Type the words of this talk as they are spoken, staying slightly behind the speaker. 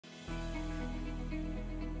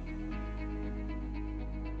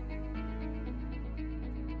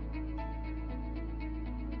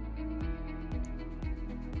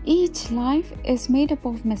Each life is made up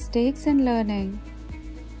of mistakes and learning,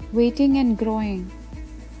 waiting and growing,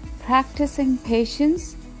 practicing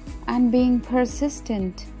patience and being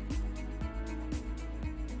persistent.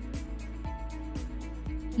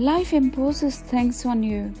 Life imposes things on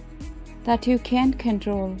you that you can't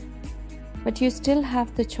control, but you still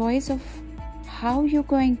have the choice of how you're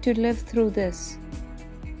going to live through this.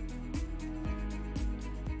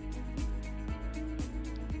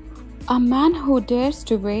 A man who dares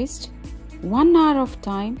to waste 1 hour of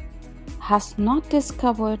time has not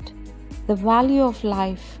discovered the value of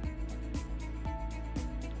life.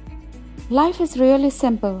 Life is really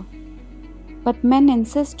simple, but men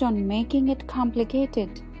insist on making it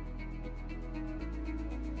complicated.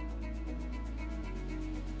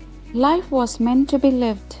 Life was meant to be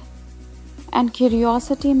lived, and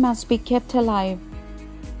curiosity must be kept alive.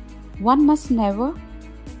 One must never,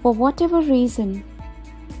 for whatever reason,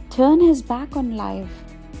 turn his back on life.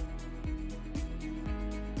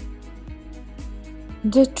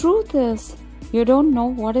 The truth is, you don't know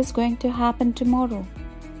what is going to happen tomorrow.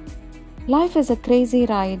 Life is a crazy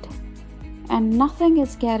ride, and nothing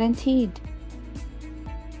is guaranteed.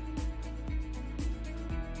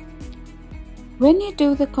 When you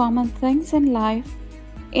do the common things in life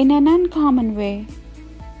in an uncommon way,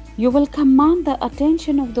 you will command the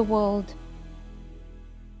attention of the world.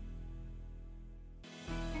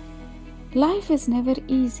 Life is never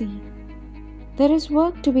easy. There is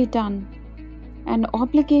work to be done and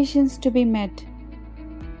obligations to be met.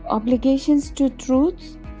 Obligations to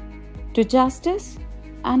truth, to justice,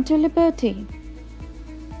 and to liberty.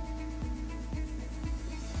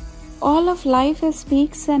 All of life is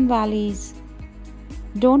peaks and valleys.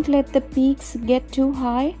 Don't let the peaks get too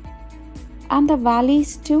high and the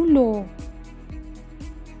valleys too low.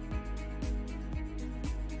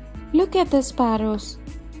 Look at the sparrows.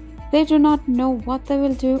 They do not know what they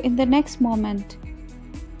will do in the next moment.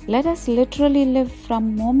 Let us literally live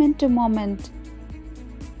from moment to moment.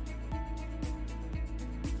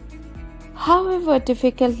 However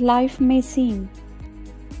difficult life may seem,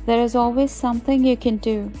 there is always something you can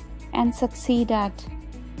do and succeed at.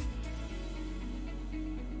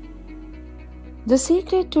 The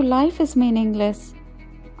secret to life is meaningless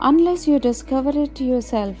unless you discover it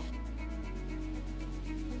yourself.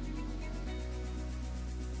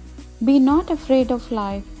 Be not afraid of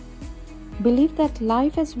life. Believe that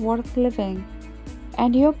life is worth living,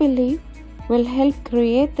 and your belief will help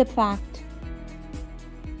create the fact.